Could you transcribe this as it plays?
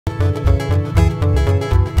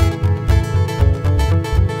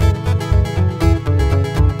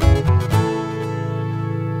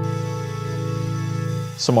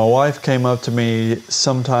So my wife came up to me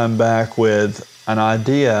sometime back with an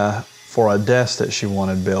idea for a desk that she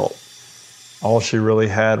wanted built. All she really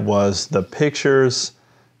had was the pictures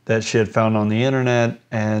that she had found on the internet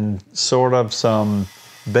and sort of some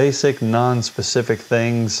basic non-specific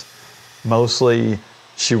things. Mostly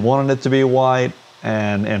she wanted it to be white,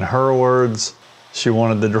 and in her words, she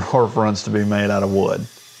wanted the drawer fronts to be made out of wood.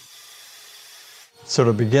 So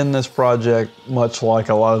to begin this project, much like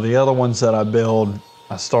a lot of the other ones that I build,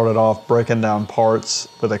 I started off breaking down parts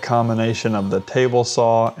with a combination of the table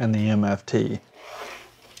saw and the MFT.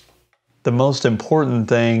 The most important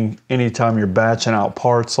thing anytime you're batching out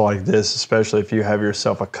parts like this, especially if you have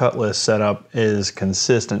yourself a cut list set up, is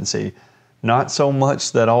consistency. Not so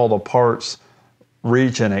much that all the parts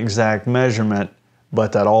reach an exact measurement,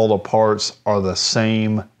 but that all the parts are the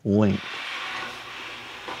same length.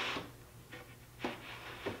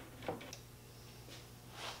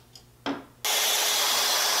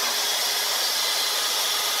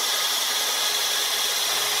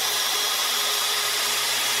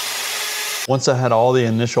 Once I had all the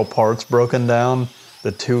initial parts broken down,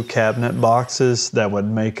 the two cabinet boxes that would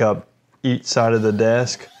make up each side of the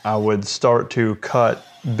desk, I would start to cut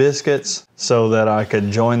biscuits so that I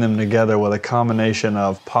could join them together with a combination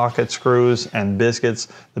of pocket screws and biscuits.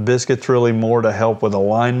 The biscuits really more to help with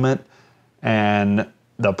alignment, and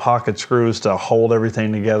the pocket screws to hold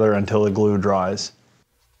everything together until the glue dries.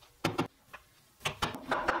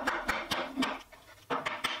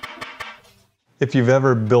 If you've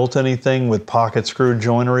ever built anything with pocket screw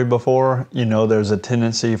joinery before, you know there's a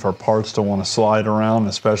tendency for parts to want to slide around,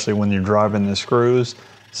 especially when you're driving the screws.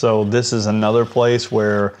 So this is another place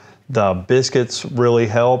where the biscuits really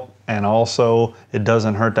help, and also it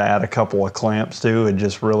doesn't hurt to add a couple of clamps too. It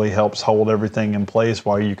just really helps hold everything in place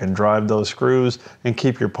while you can drive those screws and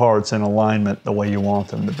keep your parts in alignment the way you want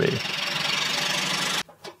them to be.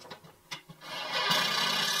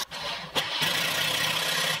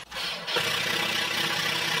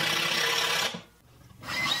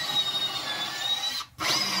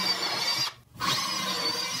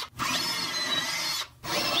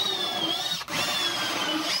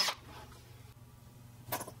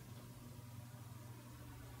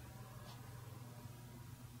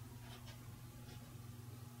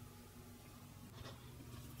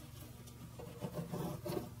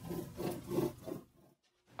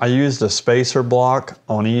 I used a spacer block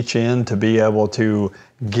on each end to be able to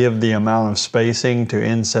give the amount of spacing to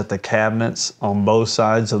inset the cabinets on both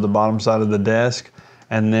sides of the bottom side of the desk,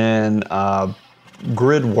 and then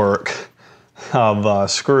grid work of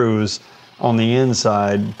screws on the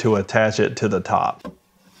inside to attach it to the top.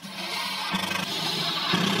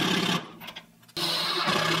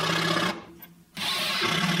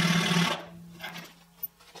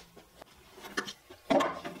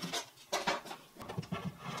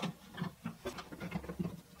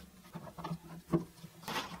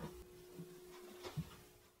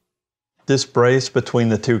 This brace between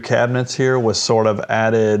the two cabinets here was sort of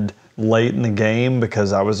added late in the game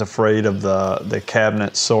because I was afraid of the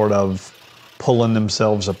cabinets sort of pulling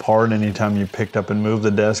themselves apart anytime you picked up and moved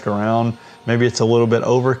the desk around. Maybe it's a little bit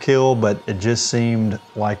overkill, but it just seemed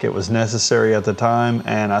like it was necessary at the time,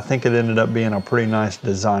 and I think it ended up being a pretty nice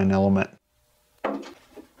design element.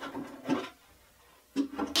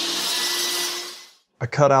 I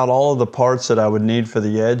cut out all of the parts that I would need for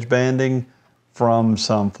the edge banding from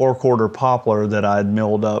some 4/4 poplar that I had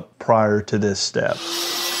milled up prior to this step.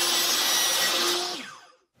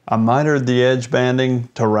 I mitered the edge banding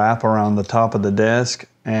to wrap around the top of the desk,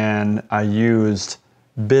 and I used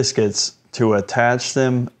biscuits to attach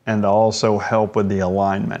them and to also help with the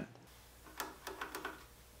alignment.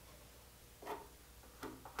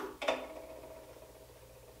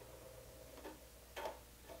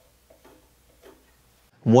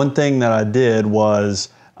 One thing that I did was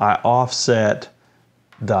I offset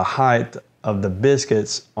the height of the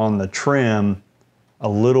biscuits on the trim a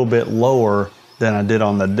little bit lower than I did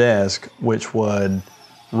on the desk, which would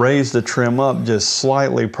raise the trim up just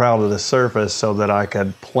slightly proud of the surface so that I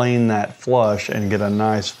could plane that flush and get a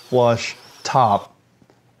nice flush top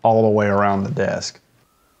all the way around the desk.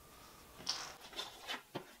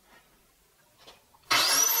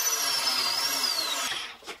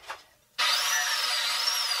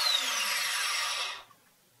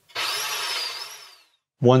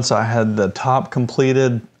 Once I had the top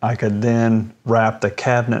completed, I could then wrap the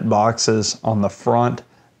cabinet boxes on the front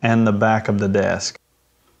and the back of the desk.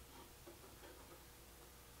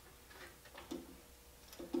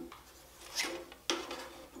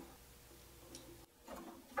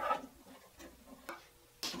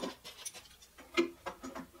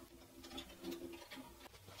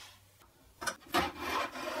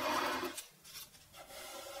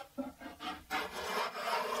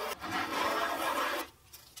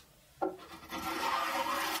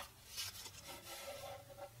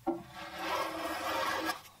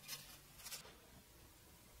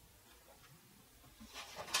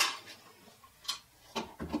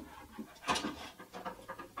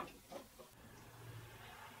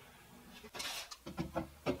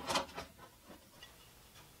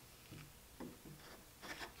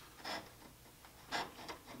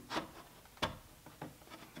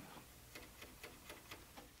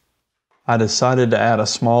 I decided to add a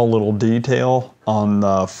small little detail on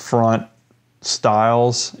the front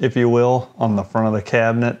stiles, if you will, on the front of the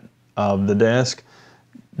cabinet of the desk,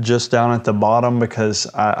 just down at the bottom, because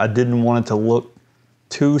I didn't want it to look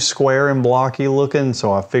too square and blocky looking,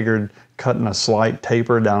 so I figured cutting a slight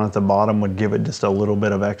taper down at the bottom would give it just a little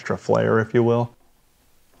bit of extra flair, if you will.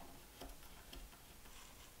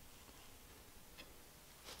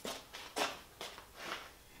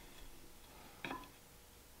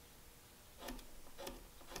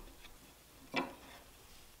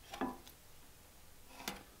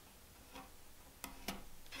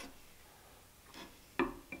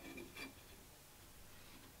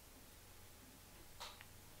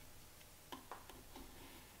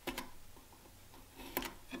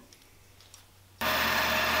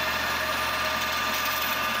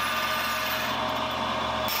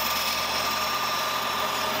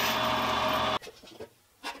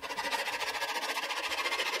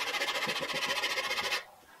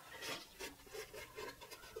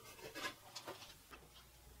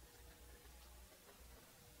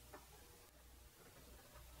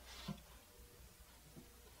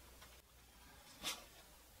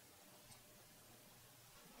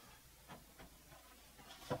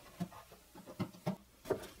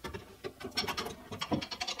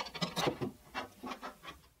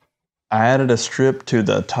 I added a strip to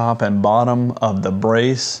the top and bottom of the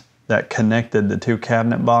brace that connected the two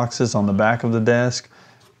cabinet boxes on the back of the desk,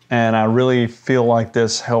 and I really feel like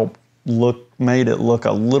this made it look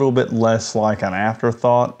a little bit less like an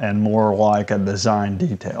afterthought and more like a design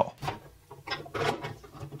detail.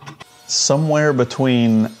 Somewhere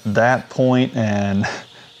between that point and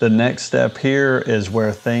the next step here is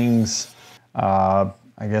where things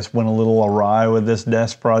I guess went a little awry with this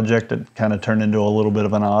desk project. It kind of turned into a little bit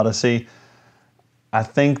of an odyssey. I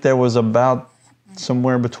think there was about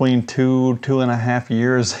somewhere between 2.5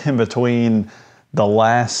 years in between the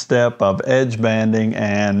last step of edge banding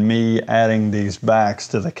and me adding these backs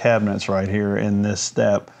to the cabinets right here in this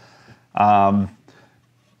step.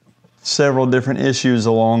 Several different issues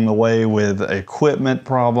along the way with equipment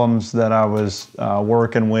problems that I was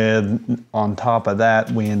working with. On top of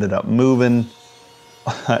that, we ended up moving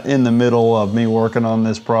in the middle of me working on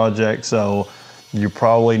this project, so you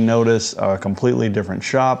probably notice a completely different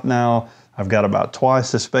shop now. I've got about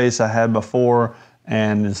twice the space I had before,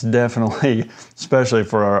 and it's definitely, especially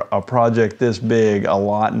for a project this big, a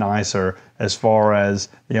lot nicer as far as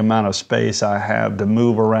the amount of space I have to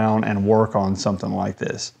move around and work on something like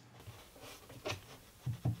this.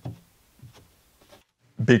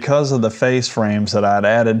 Because of the face frames that I'd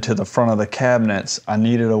added to the front of the cabinets, I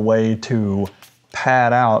needed a way to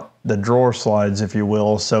pad out the drawer slides, if you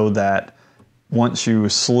will, so that once you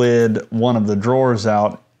slid one of the drawers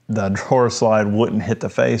out, the drawer slide wouldn't hit the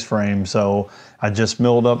face frame. So I just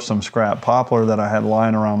milled up some scrap poplar that I had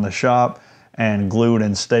lying around the shop and glued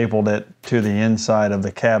and stapled it to the inside of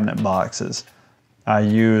the cabinet boxes. I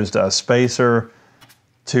used a spacer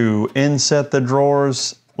to inset the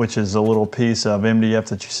drawers, which is a little piece of MDF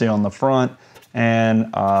that you see on the front,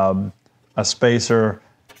 and a spacer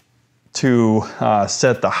to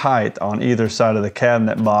set the height on either side of the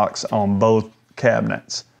cabinet box on both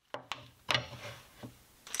cabinets.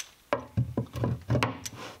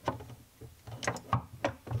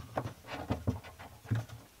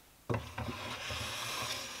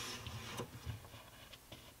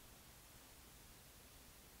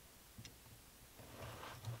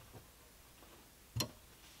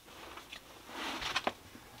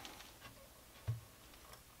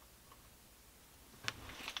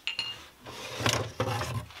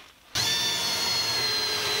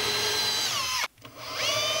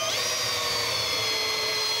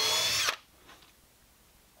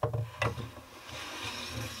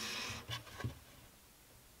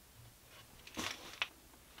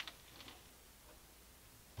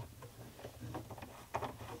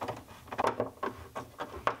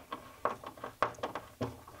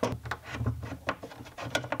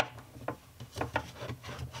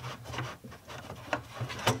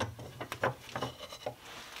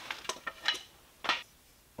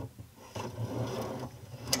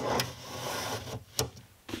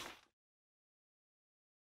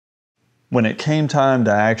 When it came time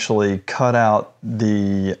to actually cut out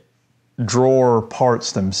the drawer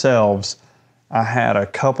parts themselves, I had a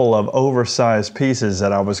couple of oversized pieces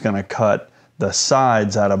that I was going to cut the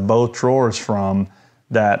sides out of both drawers from,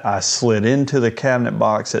 that I slid into the cabinet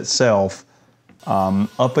box itself,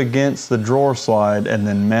 up against the drawer slide, and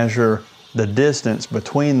then measure the distance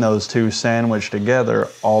between those two sandwiched together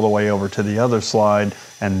all the way over to the other slide,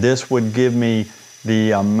 and this would give me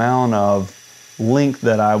the amount of length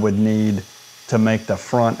that I would need to make the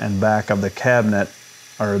front and back of the cabinet,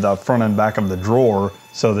 or the front and back of the drawer,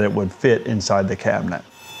 so that it would fit inside the cabinet.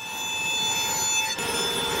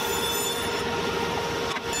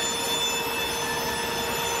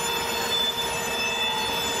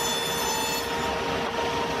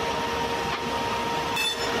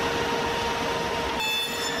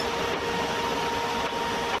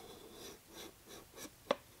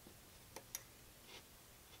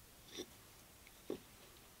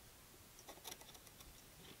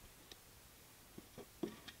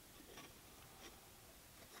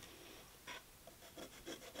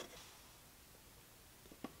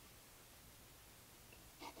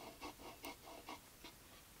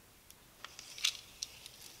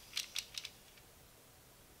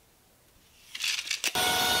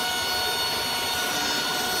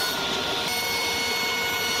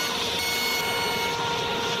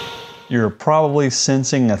 You're probably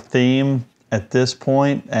sensing a theme at this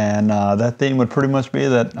point, and that theme would pretty much be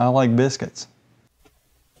that I like biscuits.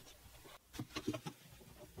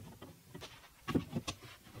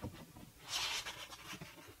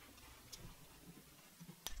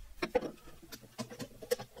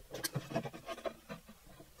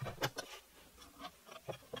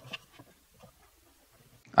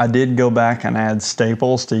 I did go back and add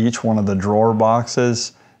staples to each one of the drawer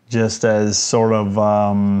boxes, just as sort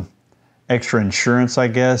of extra insurance, I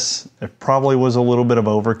guess. It probably was a little bit of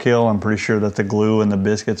overkill. I'm pretty sure that the glue and the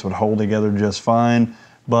biscuits would hold together just fine,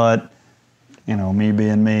 but you know, me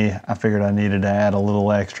being me, I figured I needed to add a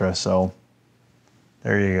little extra, so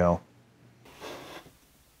there you go.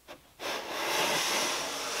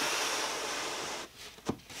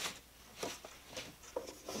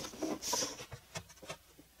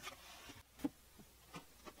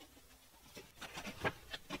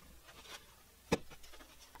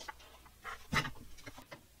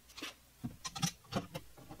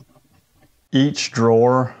 Each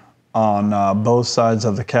drawer on both sides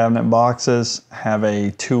of the cabinet boxes have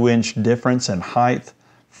a 2-inch difference in height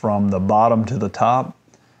from the bottom to the top.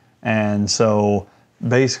 And so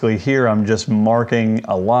basically here I'm just marking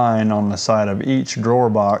a line on the side of each drawer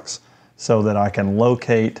box so that I can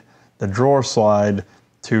locate the drawer slide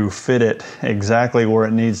to fit it exactly where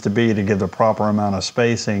it needs to be to give the proper amount of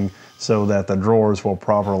spacing so that the drawers will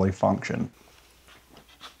properly function.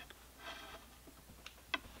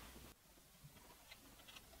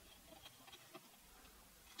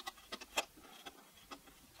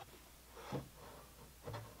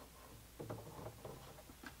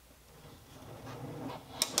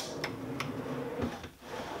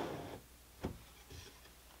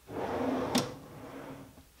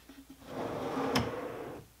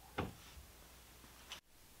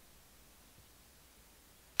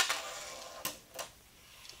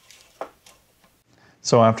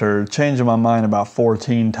 So after changing my mind about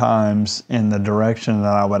 14 times in the direction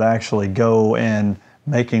that I would actually go in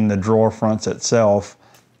making the drawer fronts itself,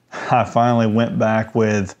 I finally went back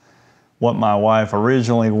with what my wife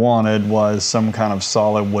originally wanted, was some kind of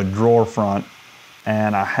solid wood drawer front.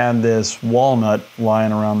 And I had this walnut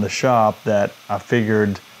lying around the shop that I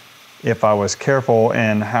figured if I was careful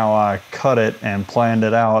in how I cut it and planned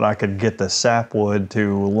it out, I could get the sapwood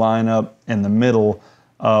to line up in the middle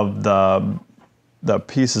of the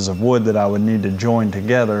pieces of wood that I would need to join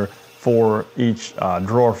together for each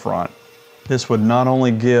drawer front. This would not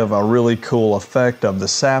only give a really cool effect of the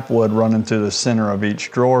sapwood running through the center of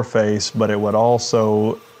each drawer face, but it would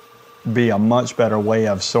also be a much better way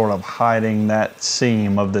of sort of hiding that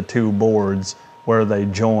seam of the two boards where they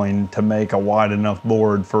join to make a wide enough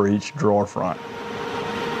board for each drawer front.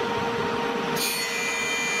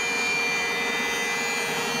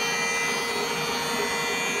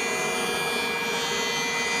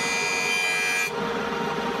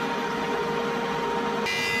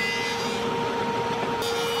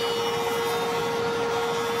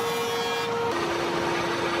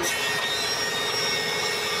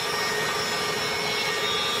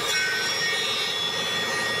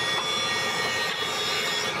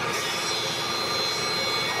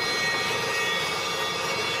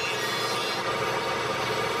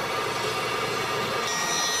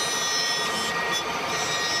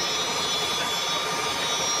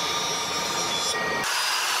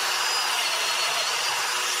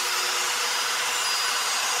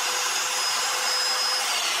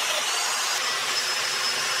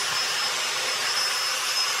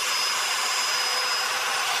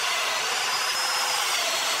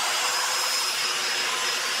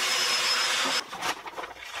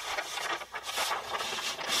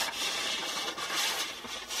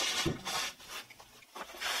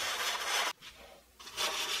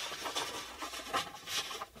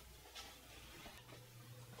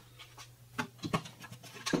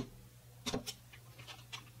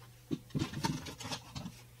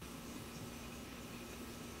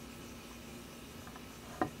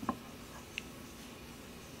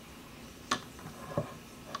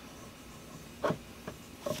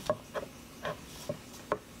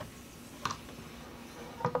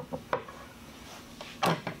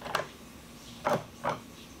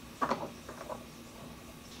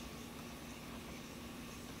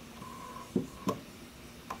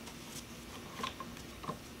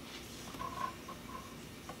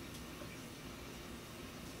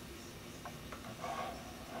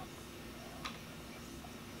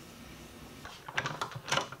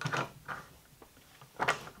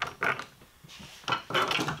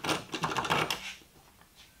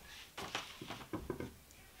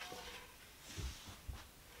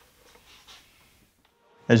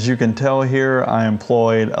 As you can tell here, I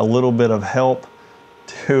employed a little bit of help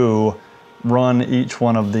to run each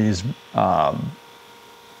one of these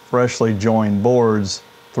freshly joined boards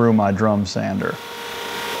through my drum sander.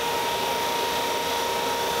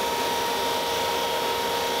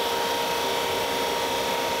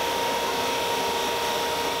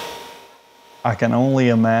 I can only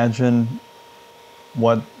imagine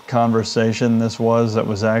what conversation this was that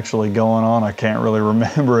was actually going on. I can't really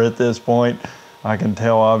remember at this point. I can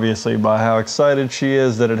tell obviously by how excited she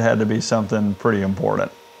is that it had to be something pretty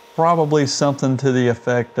important. Probably something to the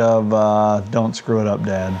effect of, don't screw it up,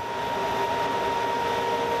 Dad.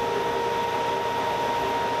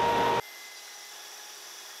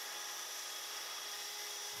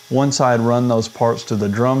 Once I had run those parts to the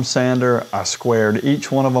drum sander, I squared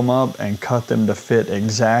each one of them up and cut them to fit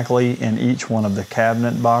exactly in each one of the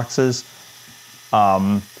cabinet boxes.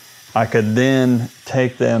 I could then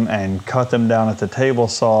take them and cut them down at the table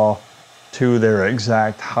saw to their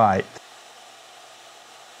exact height.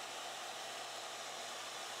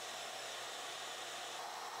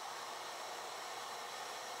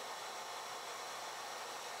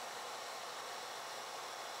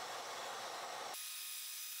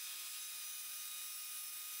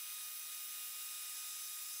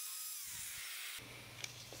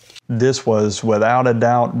 This was without a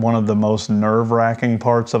doubt one of the most nerve-wracking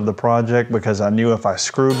parts of the project, because I knew if I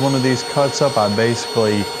screwed one of these cuts up, I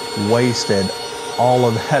basically wasted all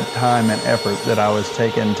of that time and effort that I was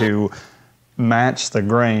taking to match the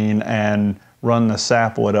grain and run the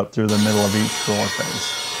sapwood up through the middle of each drawer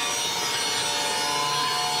face.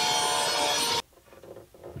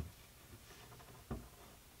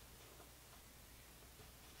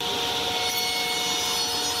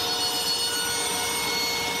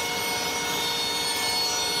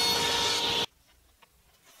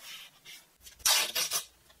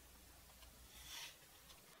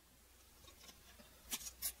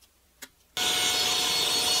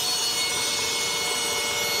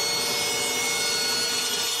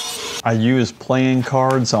 I used playing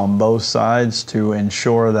cards on both sides to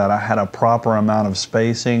ensure that I had a proper amount of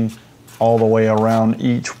spacing all the way around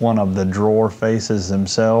each one of the drawer faces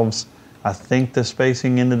themselves. I think the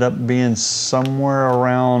spacing ended up being somewhere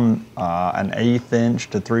around an 1/8 inch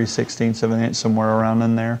to 3/16 of an inch, somewhere around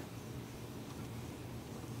in there.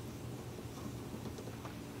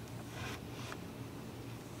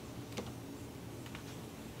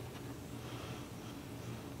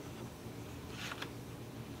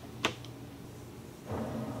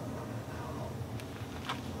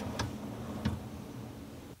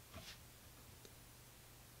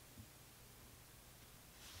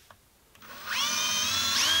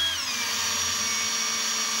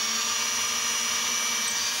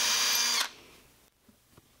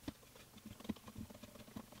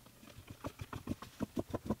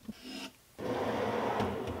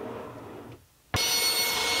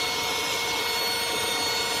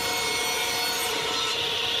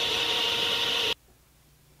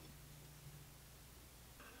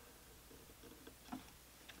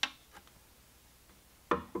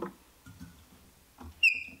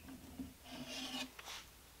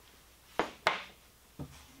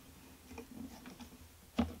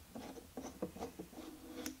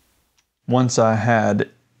 Once I had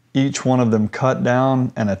each one of them cut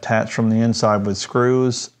down and attached from the inside with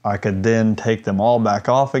screws, I could then take them all back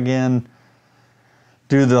off again,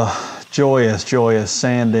 do the joyous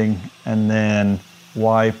sanding, and then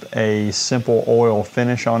wipe a simple oil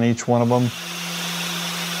finish on each one of them.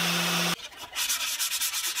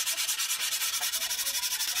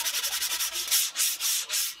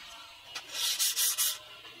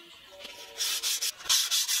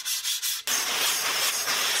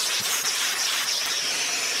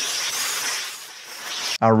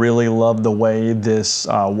 I really love the way this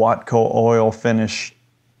Watco oil finish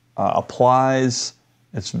applies.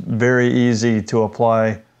 It's very easy to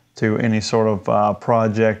apply to any sort of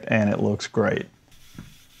project, and it looks great.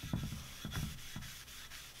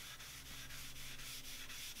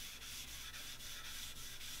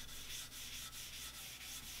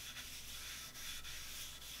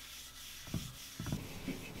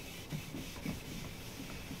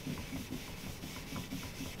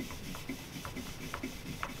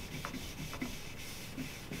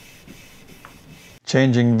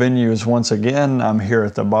 Changing venues once again. I'm here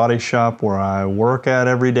at the body shop where I work at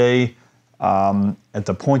every day. At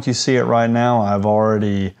the point you see it right now, I've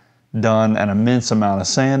already done an immense amount of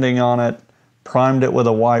sanding on it, primed it with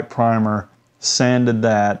a white primer, sanded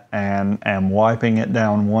that, and am wiping it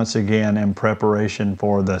down once again in preparation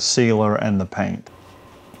for the sealer and the paint.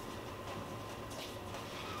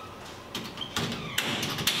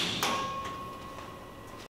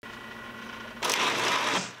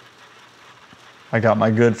 I got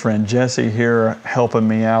my good friend Jesse here helping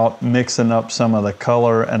me out, mixing up some of the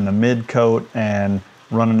color and the mid coat and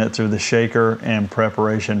running it through the shaker in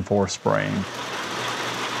preparation for spraying.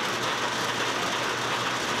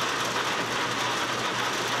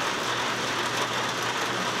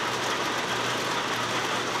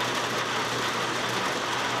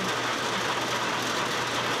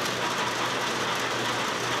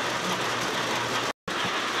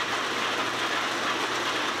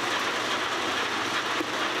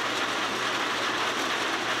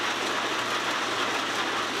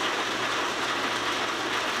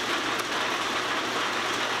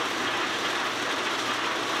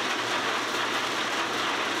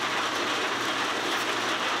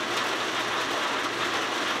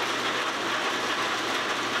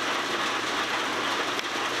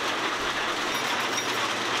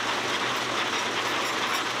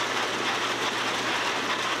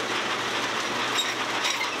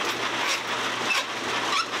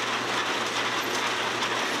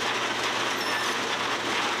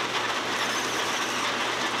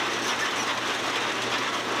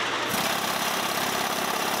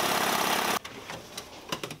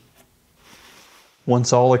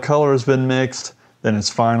 Once all the color has been mixed, then it's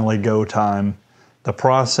finally go time. The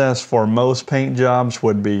process for most paint jobs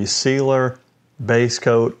would be sealer, base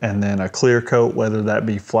coat, and then a clear coat, whether that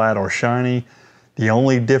be flat or shiny. The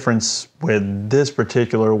only difference with this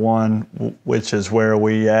particular one, which is where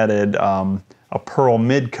we added a pearl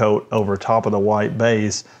mid coat over top of the white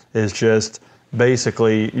base, is just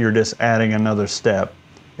basically you're just adding another step.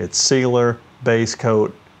 It's sealer, base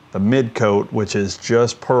coat, the mid coat, which is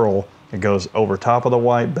just pearl. It goes over top of the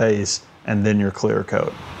white base, and then your clear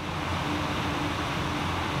coat.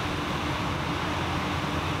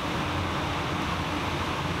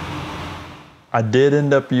 I did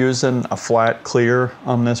end up using a flat clear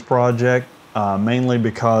on this project, mainly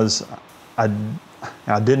because I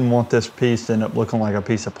didn't want this piece to end up looking like a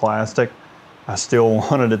piece of plastic. I still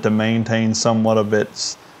wanted it to maintain somewhat of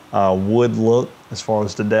its wood look as far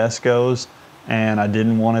as the desk goes, and I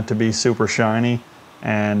didn't want it to be super shiny.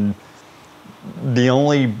 And the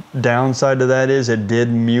only downside to that is it did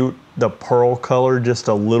mute the pearl color just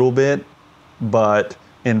a little bit, but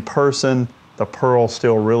in person, the pearl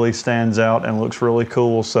still really stands out and looks really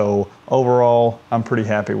cool. So overall, I'm pretty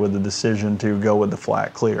happy with the decision to go with the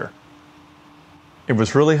flat clear. It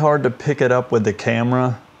was really hard to pick it up with the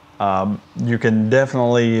camera. You can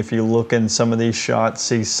definitely, if you look in some of these shots,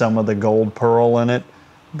 see some of the gold pearl in it,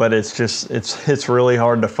 but it's really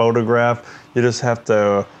hard to photograph. You just have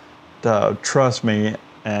to trust me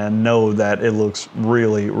and know that it looks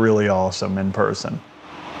really, really awesome in person.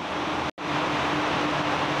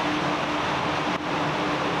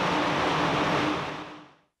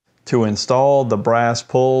 To install the brass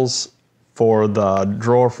pulls for the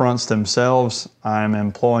drawer fronts themselves, I'm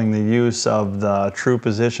employing the use of the True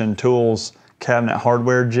Position Tools cabinet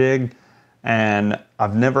hardware jig, and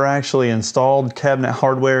I've never actually installed cabinet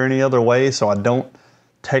hardware any other way, so I don't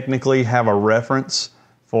technically have a reference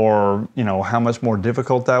for, you know, how much more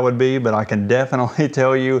difficult that would be, but I can definitely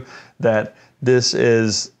tell you that this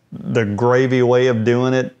is the gravy way of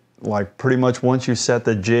doing it. Like pretty much once you set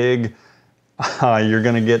the jig, you're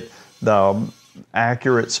gonna get the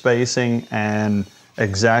accurate spacing and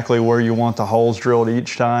exactly where you want the holes drilled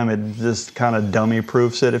each time. It just kind of dummy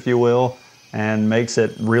proofs it, if you will, and makes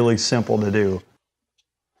it really simple to do.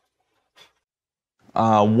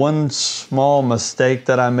 One small mistake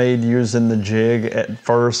that I made using the jig at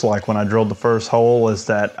first, like when I drilled the first hole, is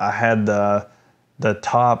that I had the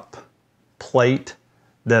top plate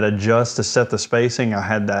that adjusts to set the spacing. I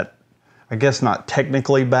had that, I guess not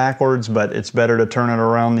technically backwards, but it's better to turn it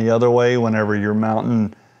around the other way whenever you're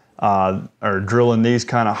mounting or drilling these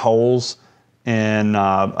kind of holes in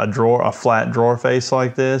a flat drawer face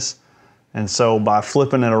like this. And so by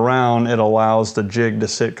flipping it around, it allows the jig to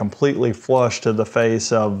sit completely flush to the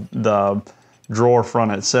face of the drawer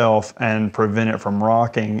front itself and prevent it from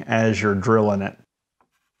rocking as you're drilling it.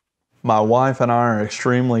 My wife and I are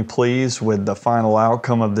extremely pleased with the final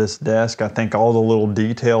outcome of this desk. I think all the little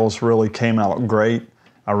details really came out great.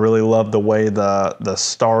 I really love the way the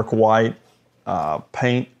stark white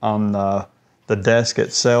paint on the desk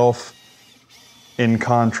itself, in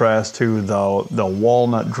contrast to the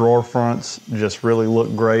walnut drawer fronts, just really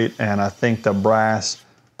look great. And I think the brass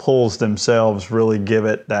pulls themselves really give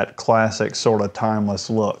it that classic sort of timeless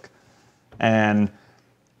look. And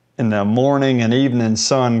in the morning and evening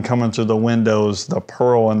sun coming through the windows, the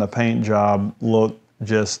pearl and the paint job look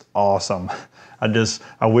just awesome.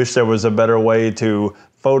 I wish there was a better way to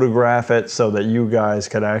photograph it so that you guys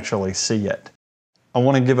could actually see it. I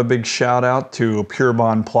want to give a big shout out to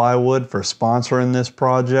Purebond Plywood for sponsoring this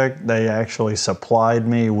project. They actually supplied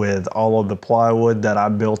me with all of the plywood that I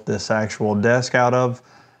built this actual desk out of.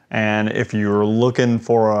 And if you're looking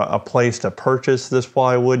for a place to purchase this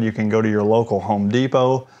plywood, you can go to your local Home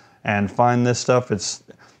Depot and find this stuff.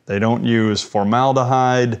 They don't use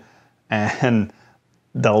formaldehyde, and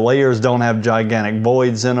the layers don't have gigantic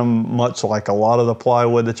voids in them, much like a lot of the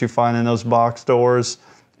plywood that you find in those box stores.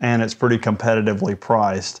 And it's pretty competitively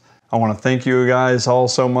priced. I want to thank you guys all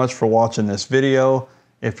so much for watching this video.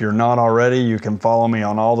 If you're not already, you can follow me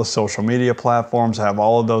on all the social media platforms. I have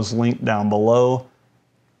all of those linked down below.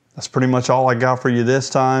 That's pretty much all I got for you this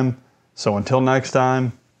time. So until next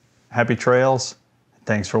time, happy trails.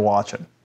 Thanks for watching.